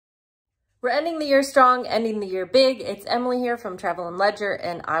We're ending the year strong, ending the year big. It's Emily here from Travel and Ledger,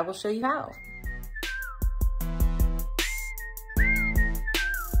 and I will show you how.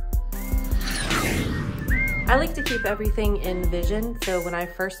 I like to keep everything in vision, so when I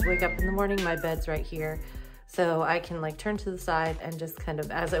first wake up in the morning, my bed's right here. So I can like turn to the side and just kind of,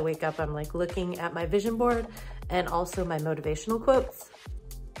 as I wake up, I'm like looking at my vision board and also my motivational quotes.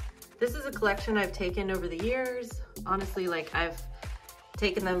 This is a collection I've taken over the years. Honestly, like I've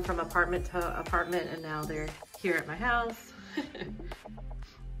taken them from apartment to apartment and now they're here at my house.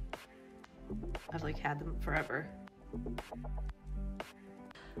 I've like had them forever.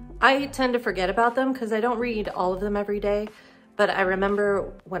 I tend to forget about them because I don't read all of them every day, but I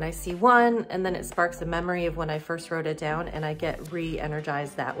remember when I see one and then it sparks a memory of when I first wrote it down and I get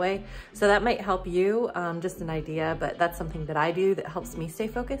re-energized that way. So that might help you, just an idea, but that's something that I do that helps me stay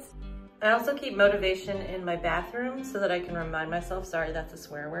focused. I also keep motivation in my bathroom so that I can remind myself, sorry, that's a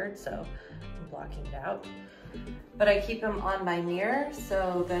swear word, so I'm blocking it out. But I keep them on my mirror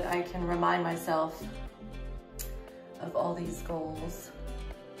so that I can remind myself of all these goals.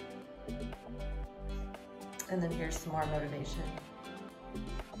 And then here's some more motivation.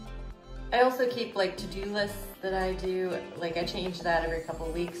 I also keep like to-do lists that I do. Like I change that every couple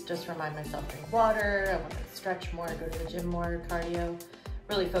of weeks, just remind myself to drink water, I want to stretch more, go to the gym more, cardio.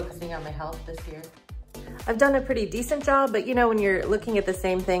 Really focusing on my health this year. I've done a pretty decent job, but you know, when you're looking at the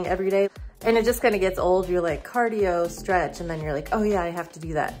same thing every day and it just kind of gets old, you're like cardio, stretch, and then you're like, oh yeah, I have to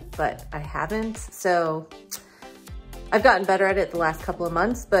do that, but I haven't. So I've gotten better at it the last couple of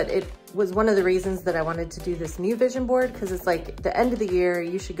months, but it was one of the reasons that I wanted to do this new vision board, because it's like the end of the year,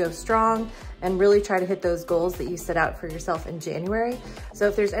 you should go strong and really try to hit those goals that you set out for yourself in January. So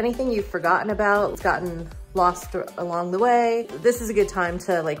if there's anything you've forgotten about, gotten lost along the way, this is a good time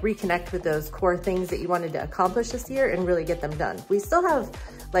to like reconnect with those core things that you wanted to accomplish this year and really get them done. We still have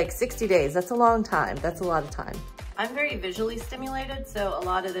like 60 days. That's a long time. That's a lot of time. I'm very visually stimulated, so a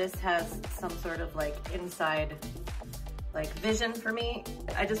lot of this has some sort of like inside like vision for me.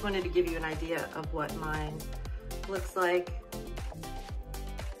 I just wanted to give you an idea of what mine looks like.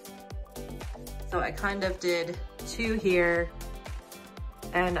 So I kind of did two here,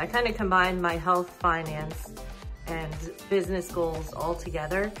 and I kind of combined my health, finance, and business goals all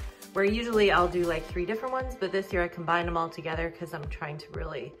together, where usually I'll do like 3 different ones, but this year I combined them all together because I'm trying to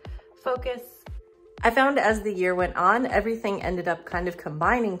really focus. I found as the year went on, everything ended up kind of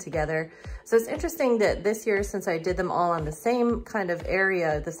combining together. So it's interesting that this year, since I did them all on the same kind of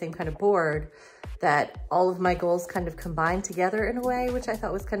area, the same kind of board, that all of my goals kind of combined together in a way, which I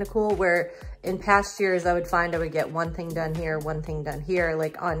thought was kind of cool, where in past years I would find I would get one thing done here, one thing done here,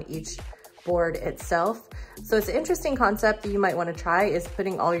 like on each board itself. So it's an interesting concept that you might want to try, is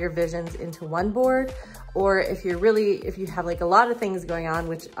putting all your visions into one board. Or if you have like a lot of things going on,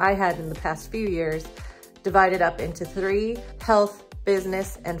 which I had in the past few years, divide it up into 3: health,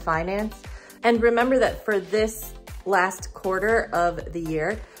 business, and finance. And remember that for this last quarter of the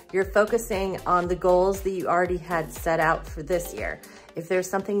year, you're focusing on the goals that you already had set out for this year. If there's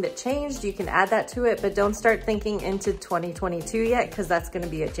something that changed, you can add that to it, but don't start thinking into 2022 yet, because that's gonna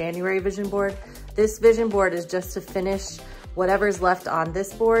be a January vision board. This vision board is just to finish whatever's left on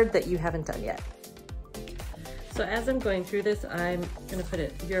this board that you haven't done yet. So as I'm going through this, I'm gonna put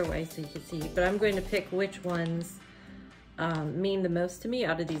it your way so you can see, but I'm going to pick which ones mean the most to me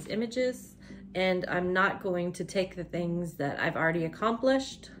out of these images. And I'm not going to take the things that I've already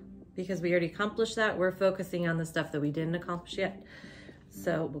accomplished, because we already accomplished that. We're focusing on the stuff that we didn't accomplish yet.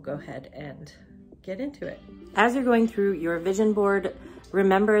 So we'll go ahead and get into it. As you're going through your vision board,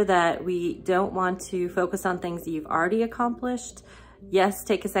 remember that we don't want to focus on things that you've already accomplished. Yes,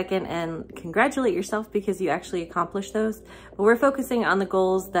 take a second and congratulate yourself because you actually accomplished those, but we're focusing on the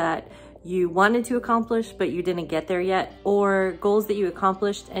goals that you wanted to accomplish but you didn't get there yet, or goals that you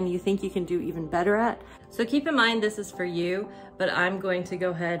accomplished and you think you can do even better at. So keep in mind this is for you, but I'm going to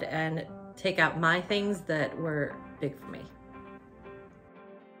go ahead and take out my things that were big for me.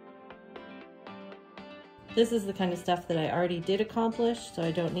 This is the kind of stuff that I already did accomplish, so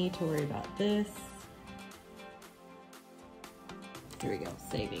I don't need to worry about this. Here we go,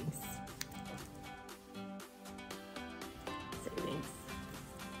 savings. Savings.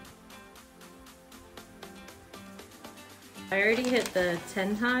 I already hit the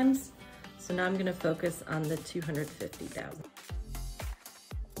 10 times, so now I'm gonna focus on the 250,000.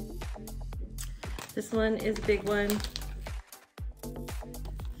 This one is a big one.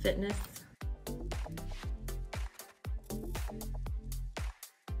 Fitness.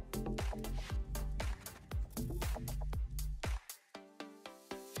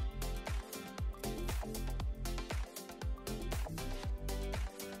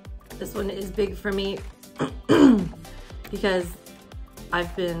 This one is big for me because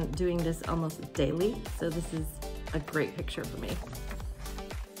I've been doing this almost daily, so this is a great picture for me.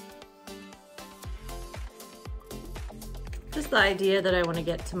 Just the idea that I want to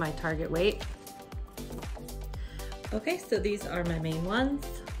get to my target weight. Okay, so these are my main ones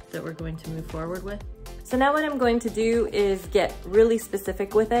that we're going to move forward with. So now what I'm going to do is get really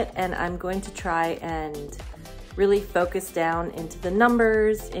specific with it, and I'm going to try and really focus down into the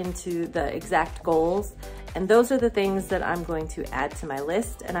numbers, into the exact goals. And those are the things that I'm going to add to my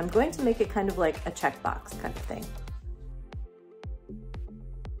list, and I'm going to make it kind of like a checkbox kind of thing.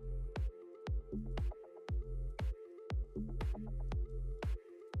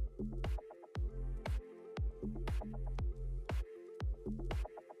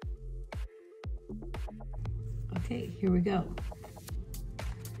 Okay, here we go.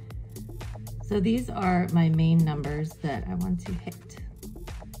 So these are my main numbers that I want to hit.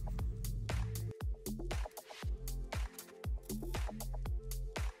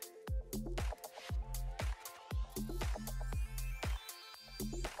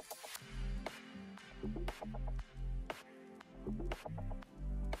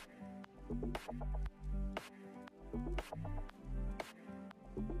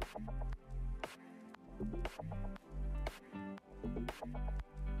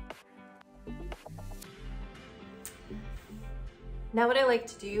 Now what I like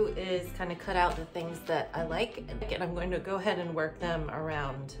to do is kind of cut out the things that I like, and I'm going to go ahead and work them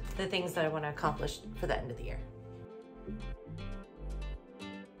around the things that I want to accomplish for the end of the year.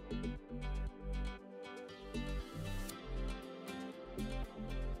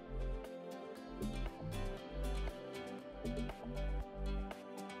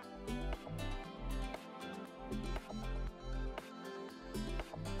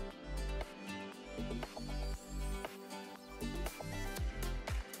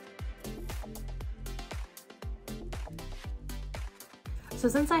 So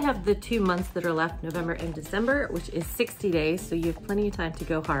since I have the 2 months that are left, November and December, which is 60 days, so you have plenty of time to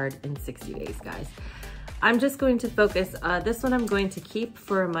go hard in 60 days, guys. I'm just going to focus, this one I'm going to keep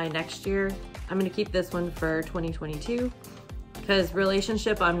for my next year. I'm gonna keep this one for 2022, because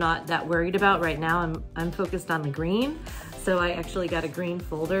relationship I'm not that worried about right now. I'm focused on the green. So I actually got a green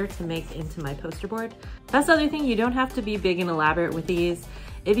folder to make into my poster board. That's the other thing, you don't have to be big and elaborate with these.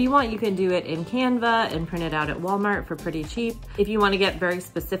 If you want, you can do it in Canva and print it out at Walmart for pretty cheap. If you want to get very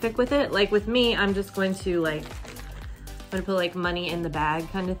specific with it, like with me, I'm just going to I'm gonna put like money in the bag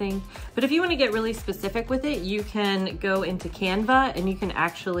kind of thing. But if you want to get really specific with it, you can go into Canva and you can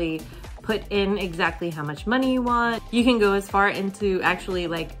actually put in exactly how much money you want. You can go as far into actually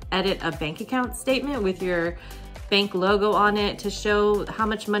like edit a bank account statement with your bank logo on it to show how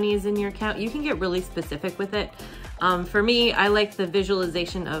much money is in your account. You can get really specific with it. For me, I like the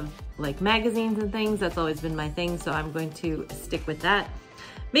visualization of like magazines and things. That's always been my thing, so I'm going to stick with that.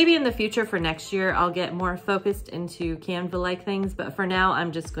 Maybe in the future for next year, I'll get more focused into Canva-like things, but for now,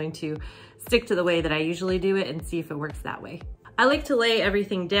 I'm just going to stick to the way that I usually do it and see if it works that way. I like to lay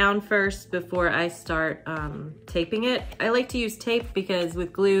everything down first before I start taping it. I like to use tape because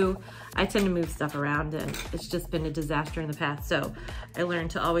with glue, I tend to move stuff around and it's just been a disaster in the past. So I learned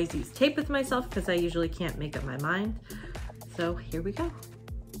to always use tape with myself because I usually can't make up my mind. So here we go.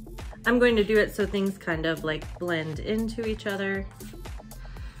 I'm going to do it so things kind of like blend into each other.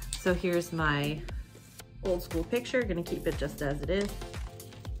 So here's my old school picture, gonna keep it just as it is.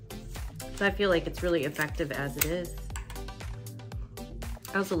 So I feel like it's really effective as it is.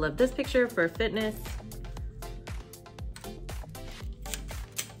 I also love this picture for fitness.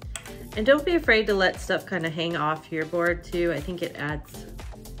 And don't be afraid to let stuff kind of hang off your board too. I think it adds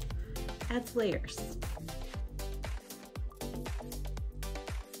layers.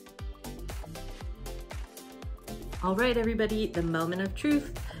 All right, everybody, the moment of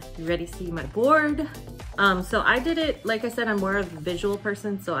truth. You ready to see my board? So I did it, like I said, I'm more of a visual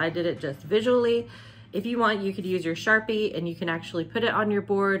person, so I did it just visually. If you want, you could use your Sharpie and you can actually put it on your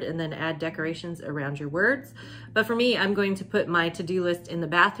board and then add decorations around your words. But for me, I'm going to put my to-do list in the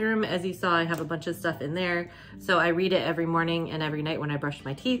bathroom. As you saw, I have a bunch of stuff in there. So I read it every morning and every night when I brush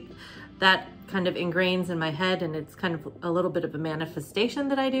my teeth. That kind of ingrains in my head and it's kind of a little bit of a manifestation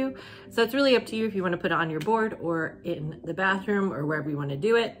that I do. So it's really up to you if you want to put it on your board or in the bathroom or wherever you want to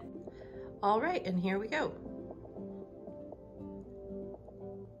do it. All right, and here we go.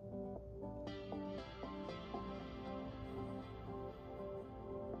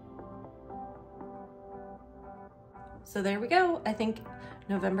 So there we go. I think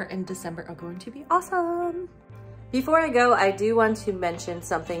November and December are going to be awesome. Before I go, I do want to mention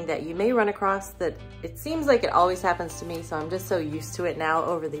something that you may run across that it seems like it always happens to me, so I'm just so used to it now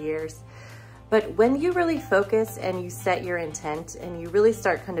over the years. But when you really focus and you set your intent and you really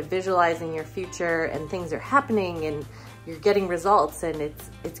start kind of visualizing your future and things are happening and you're getting results, and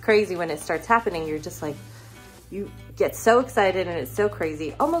it's crazy when it starts happening, you're just like, you get so excited and it's so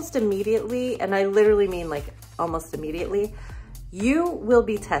crazy. Almost immediately, and I literally mean like almost immediately, you will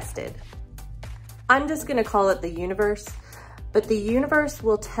be tested. I'm just gonna call it the universe, but the universe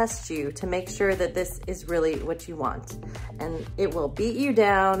will test you to make sure that this is really what you want. And it will beat you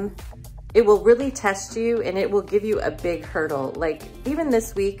down, it will really test you, and it will give you a big hurdle. Like even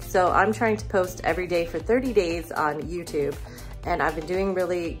this week, so I'm trying to post every day for 30 days on YouTube, and I've been doing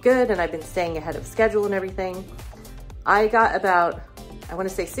really good, and I've been staying ahead of schedule and everything. I got about, I wanna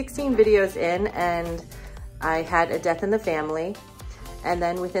say 16 videos in, and I had a death in the family. And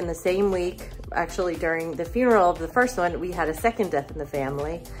then within the same week, actually during the funeral of the first one, we had a second death in the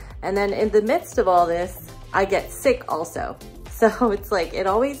family. And then in the midst of all this, I get sick also. So it's like, it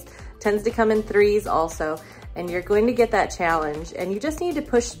always tends to come in threes also. And you're going to get that challenge, and you just need to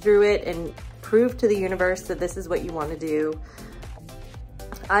push through it and prove to the universe that this is what you want to do.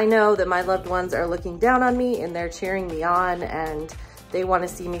 I know that my loved ones are looking down on me and they're cheering me on, and they want to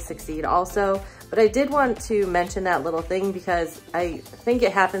see me succeed also. But I did want to mention that little thing because I think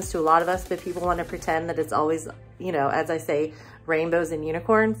it happens to a lot of us, that people want to pretend that it's always, you know, as I say, rainbows and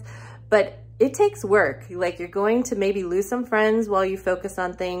unicorns. But it takes work. Like, you're going to maybe lose some friends while you focus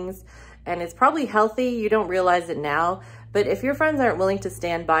on things, and it's probably healthy. You don't realize it now. But if your friends aren't willing to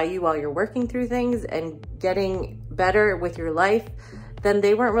stand by you while you're working through things and getting better with your life, then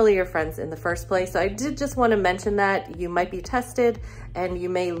they weren't really your friends in the first place. So I did just want to mention that you might be tested and you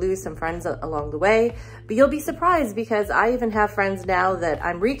may lose some friends along the way, but you'll be surprised because I even have friends now that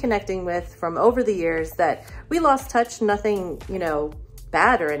I'm reconnecting with from over the years that we lost touch, nothing, you know,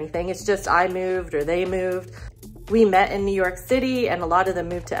 bad or anything. It's just I moved or they moved. We met in New York City and a lot of them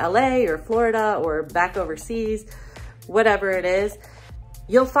moved to LA or Florida or back overseas, whatever it is.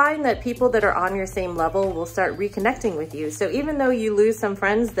 You'll find that people that are on your same level will start reconnecting with you. So even though you lose some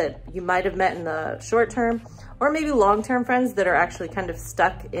friends that you might have met in the short term, or maybe long-term friends that are actually kind of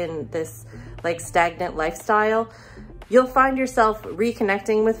stuck in this like stagnant lifestyle, you'll find yourself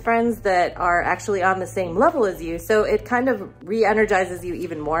reconnecting with friends that are actually on the same level as you. So it kind of re-energizes you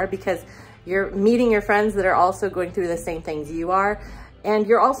even more because you're meeting your friends that are also going through the same things you are. And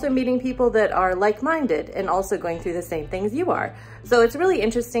you're also meeting people that are like-minded and also going through the same things you are. So it's really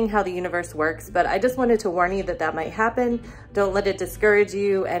interesting how the universe works, but I just wanted to warn you that that might happen. Don't let it discourage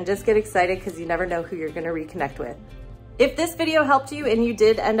you, and just get excited because you never know who you're gonna reconnect with. If this video helped you and you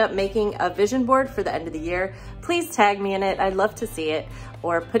did end up making a vision board for the end of the year, please tag me in it. I'd love to see it,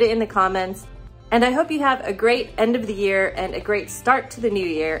 or put it in the comments. And I hope you have a great end of the year and a great start to the new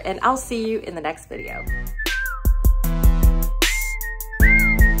year, and I'll see you in the next video.